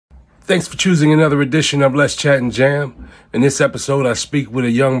Thanks for choosing another edition of Let's Chat and Jam. In this episode, I speak with a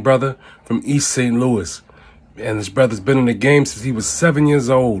young brother from East St. Louis. And this brother's been in the game since he was 7 years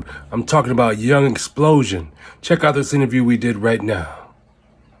old. I'm talking about Young Explosion. Check out this interview we did right now.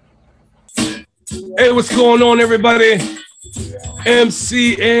 Hey, what's going on, everybody?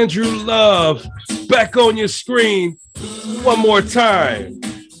 MC Andrew Love back on your screen one more time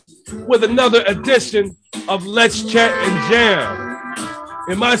with another edition of Let's Chat and Jam.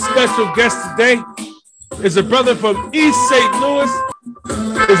 And my special guest today is a brother from East St. Louis.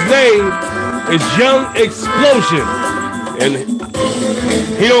 His name is Young Explosion. And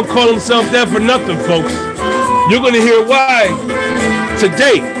he don't call himself that for nothing, folks. You're going to hear why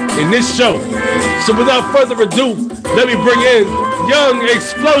today in this show. So without further ado, let me bring in Young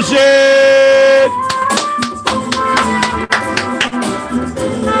Explosion.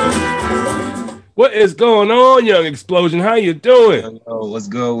 What is going on, Young Explosion? How you doing? Yo, what's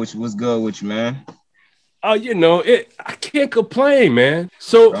good with you, man? Oh, I can't complain, man.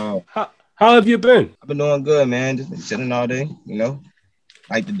 So, how have you been? I've been doing good, man. Just been chilling all day,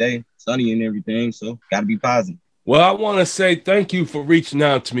 like today, sunny and everything. So, gotta be positive. Well, I want to say thank you for reaching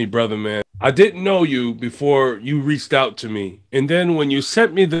out to me, brother, man. I didn't know you before you reached out to me. And then when you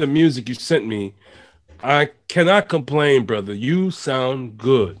sent me the music you sent me, I cannot complain, brother. You sound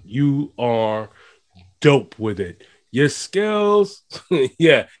good. You are dope with it. Your skills,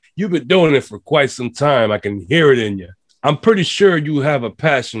 yeah, you've been doing it for quite some time. I can hear it in you. I'm pretty sure you have a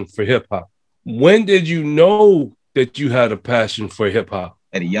passion for hip hop. When did you know that you had a passion for hip hop?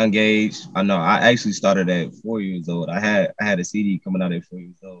 At a young age. I know I actually started at 4 years old. I had a CD coming out at 4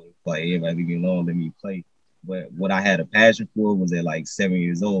 years old. Like, everybody leave me alone, let me play. But what I had a passion for was at like 7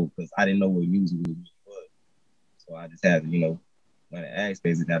 years old, because I didn't know what music was. So I just had, when I asked,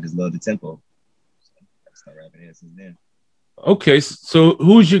 basically, I just loved the tempo. Start rapping here since then. Okay, so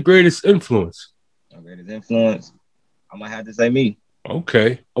who's your greatest influence? My greatest influence, I might have to say me.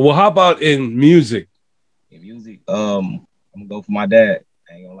 Okay. Well, how about in music? In music, I'm gonna go for my dad.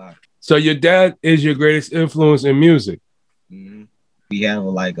 I ain't gonna lie. So your dad is your greatest influence in music? Mm-hmm. We have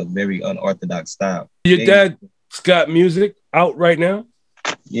a very unorthodox style. Your dad's got music out right now?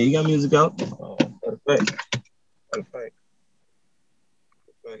 Yeah, you got music out. Perfect.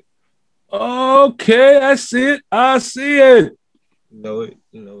 Okay, I see it. You know it.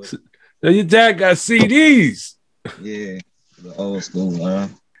 So your dad got CDs. Yeah, the old school,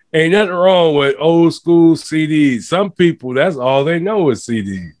 man. Ain't nothing wrong with old school CDs. Some people, that's all they know is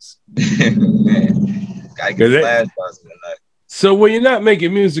CDs. Man, gotta get flashbacks tonight. So when you're not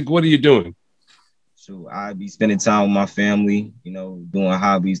making music, what are you doing? So I be spending time with my family, doing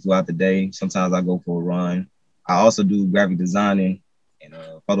hobbies throughout the day. Sometimes I go for a run. I also do graphic designing and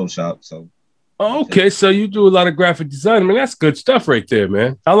Photoshop. So okay, so you do a lot of graphic design. I mean, that's good stuff right there,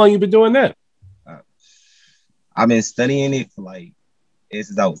 man. How long you been doing that? I've been studying it for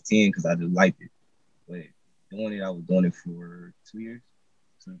since I was 10, because I just liked it. But I was doing it for 2 years.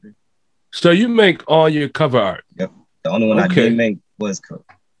 So you make all your cover art? Yep. The only one I didn't make was cover.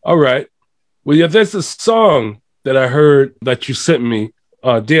 All right. Well, yeah, there's a song that I heard that you sent me,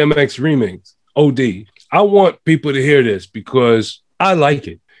 DMX remix, OD. I want people to hear this because I like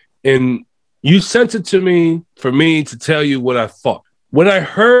it. And you sent it to me for me to tell you what I thought. When I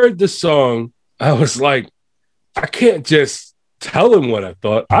heard the song, I was like, I can't just tell him what I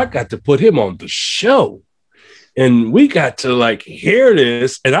thought. I got to put him on the show. And we got to hear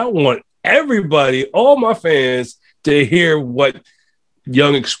this. And I want everybody, all my fans, to hear what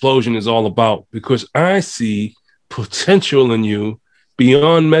Young Explosion is all about, because I see potential in you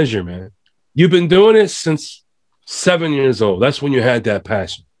beyond measure, man. You've been doing it since 7 years old. That's when you had that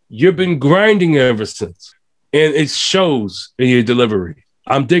passion. You've been grinding ever since. And it shows in your delivery.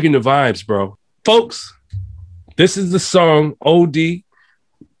 I'm digging the vibes, bro. Folks, this is the song OD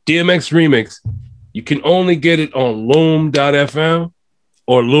DMX Remix. You can only get it on Loom.fm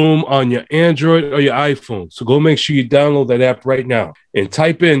or Loom on your Android or your iPhone. So go make sure you download that app right now and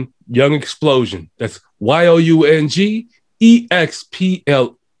type in Young Explosion. That's YOUNG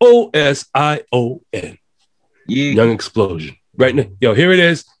EXPLOSION. Yeah. Young Explosion. Right now. Yo, here it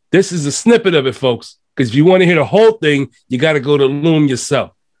is. This is a snippet of it, folks. Because if you want to hear the whole thing, you got to go to Loom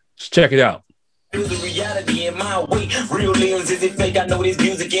yourself. Just check it out. The reality personality in my way. Real limbs, is it fake? I know this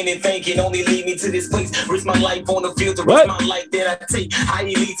music and it fake can only lead me to this place. Risk my life on the field to risk my life that I take. How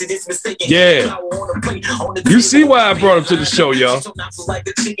you lead to this mistake? Yeah. You see why I brought him to the show, y'all.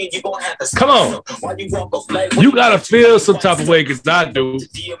 Come on. You gotta feel some type of way, because I do.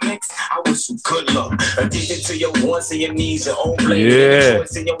 I wish you good luck. Addicted to your wants and your needs, your own blame. Yeah.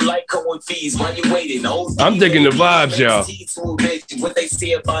 Your life going fees while you waiting. I'm digging the vibes, y'all. What they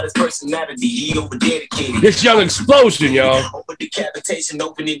say about his personality, he over dedicated. This Young Explosion, y'all. Over decapitation,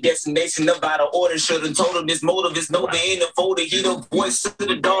 opening destination about an order. Should have told him this motive is no in the folder. He the voice to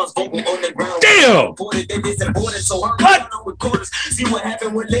the dogs, vocal on the ground. Damn. So What? See what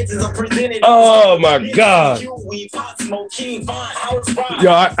happened when legends are presented. Oh my God. Yo,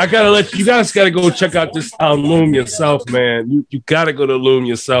 I gotta let you guys gotta go check out this Loom yourself, man. You gotta go to Loom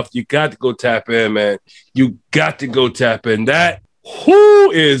yourself. You got to go tap in, man. You got to go tap in. That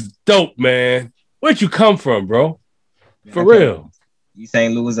who is dope, man. Where'd you come from, bro? For real. East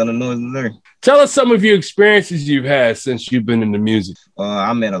St. Louis, Illinois, Missouri. Tell us some of your experiences you've had since you've been in the music.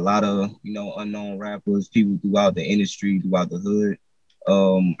 I met a lot of, unknown rappers, people throughout the industry, throughout the hood.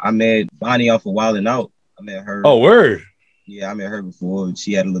 I met Bonnie off of Wildin' Out. I met her. Oh, word. Yeah, I met her before.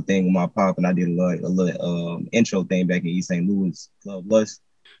 She had a little thing with my pop, and I did a little intro thing back in East St. Louis, Club Lust.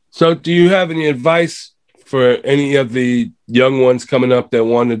 So do you have any advice for any of the young ones coming up that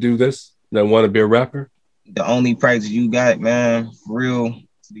want to do this, that want to be a rapper? The only practice you got, man, for real,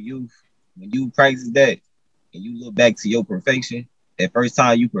 to the youth, when you practice that and you look back to your perfection, that first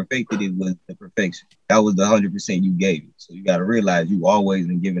time you perfected it was the perfection. That was the 100% you gave it. So you got to realize you always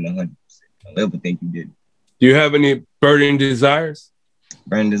been giving 100%. Don't ever think you didn't. Do you have any burning desires?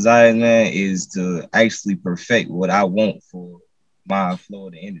 Burning desires, man, is to actually perfect what I want for my flow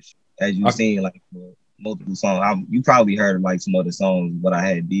of the industry. As you've seen, like, for multiple songs, you probably heard like some other songs, what I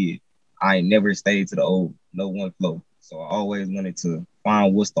had did. I ain't never stayed to the old, no one flow. So I always wanted to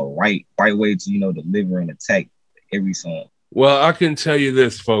find what's the right way to, deliver and attack every song. Well, I can tell you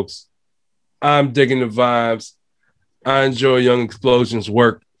this, folks. I'm digging the vibes. I enjoy Young Explosion's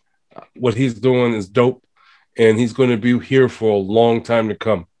work. What he's doing is dope, and he's going to be here for a long time to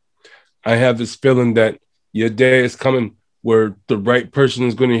come. I have this feeling that your day is coming where the right person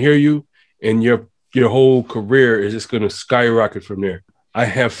is going to hear you, and your whole career is just going to skyrocket from there. I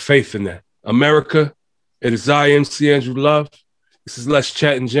have faith in that. America, it is I, MC Andrew Love. This is Let's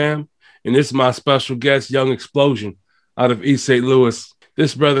Chat and Jam, and this is my special guest, Young Explosion, out of East St. Louis.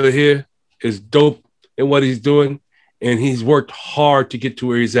 This brother here is dope in what he's doing, and he's worked hard to get to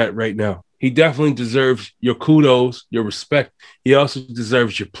where he's at right now. He definitely deserves your kudos, your respect. He also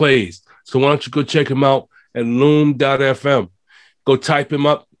deserves your praise. So why don't you go check him out at loom.fm. Go type him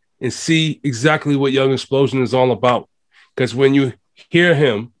up and see exactly what Young Explosion is all about. Because when you hear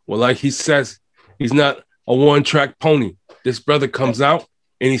him, well, like he says, he's not a one-track pony. This brother comes out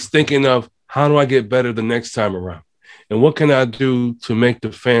and he's thinking of, how do I get better the next time around? And what can I do to make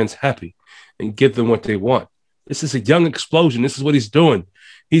the fans happy and give them what they want? This is a Young Explosion. This is what he's doing.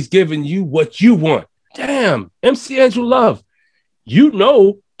 He's giving you what you want. Damn, MC Andrew Love. You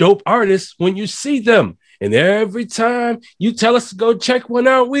know dope artists when you see them. And every time you tell us to go check one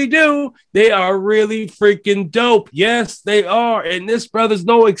out, we do. They are really freaking dope. Yes, they are. And this brother's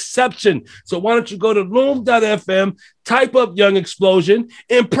no exception. So why don't you go to loom.fm, type up Young Explosion,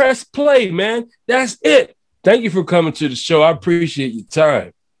 and press play, man. That's it. Thank you for coming to the show. I appreciate your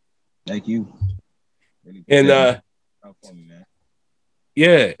time. Thank you. Really, and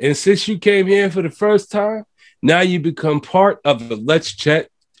yeah, and since you came here for the first time, now you become part of the Let's Chat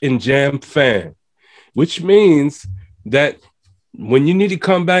and Jam fan, which means that when you need to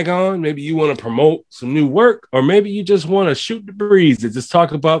come back on, maybe you want to promote some new work, or maybe you just want to shoot the breeze and just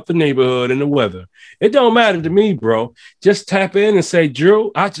talk about the neighborhood and the weather. It don't matter to me, bro. Just tap in and say,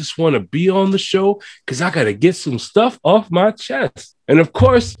 Drew, I just want to be on the show because I got to get some stuff off my chest. And of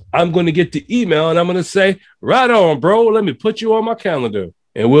course, I'm going to get the email and I'm going to say, right on, bro. Let me put you on my calendar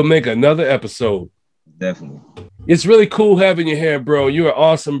and we'll make another episode. Definitely. It's really cool having you here, bro. You're an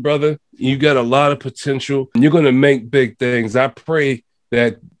awesome brother. You got a lot of potential. You're going to make big things. I pray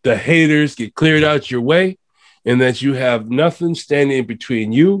that the haters get cleared out your way and that you have nothing standing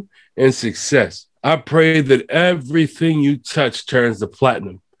between you and success. I pray that everything you touch turns to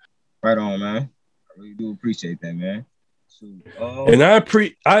platinum. Right on, man. I really do appreciate that, man. And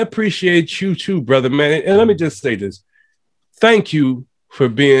I appreciate you too, brother, man. And let me just say this. Thank you for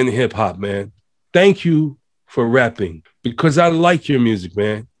being hip hop, man. Thank you for rapping, because I like your music,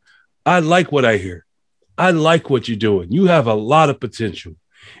 man. I like what I hear. I like what you're doing. You have a lot of potential.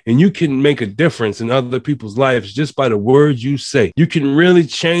 and you can make a difference in other people's lives just by the words you say. You can really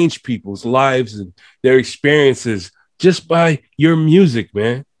change people's lives and their experiences just by your music,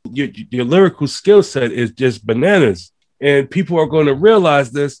 man. Your lyrical skill set is just bananas. And people are going to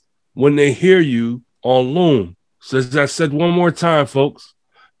realize this when they hear you on Loom. So as I said one more time, folks,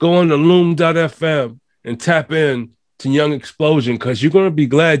 go on to loom.fm and tap in to Young Explosion, because you're going to be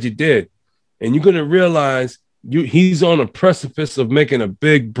glad you did. And you're going to realize he's on a precipice of making a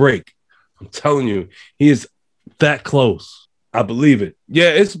big break. I'm telling you, he is that close. I believe it. Yeah,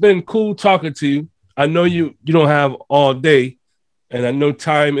 it's been cool talking to you. I know you don't have all day, and I know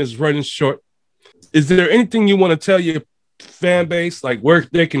time is running short. Is there anything you want to tell your fan base, like where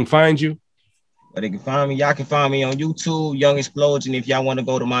they can find you? But they can find me. Y'all can find me on YouTube, Young Explosion. If y'all want to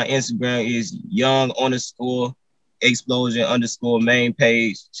go to my Instagram, is young_explosion_ main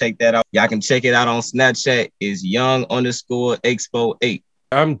page. Check that out. Y'all can check it out on Snapchat. Is young_expo8.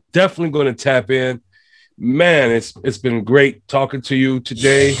 I'm definitely going to tap in. Man, it's been great talking to you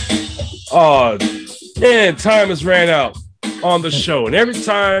today. Oh, man, time has ran out on the show. And every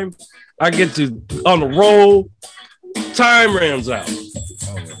time I get on the roll, time runs out.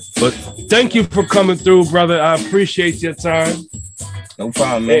 But thank you for coming through, brother. I appreciate your time. No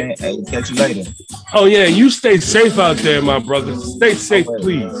problem, man. Hey, we'll catch you later. Oh, yeah. You stay safe out there, my brother. Stay safe,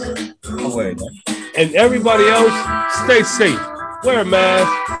 please. No way, man. And everybody else, stay safe. Wear a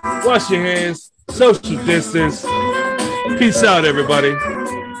mask. Wash your hands. Social distance. Peace out, everybody.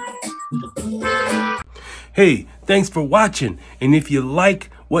 Hey, thanks for watching. And if you like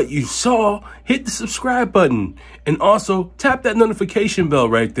what you saw, hit the subscribe button. And also tap that notification bell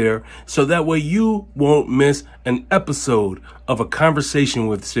right there, so that way you won't miss an episode of a Conversation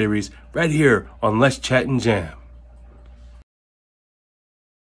With series right here on Let's Chat and Jam.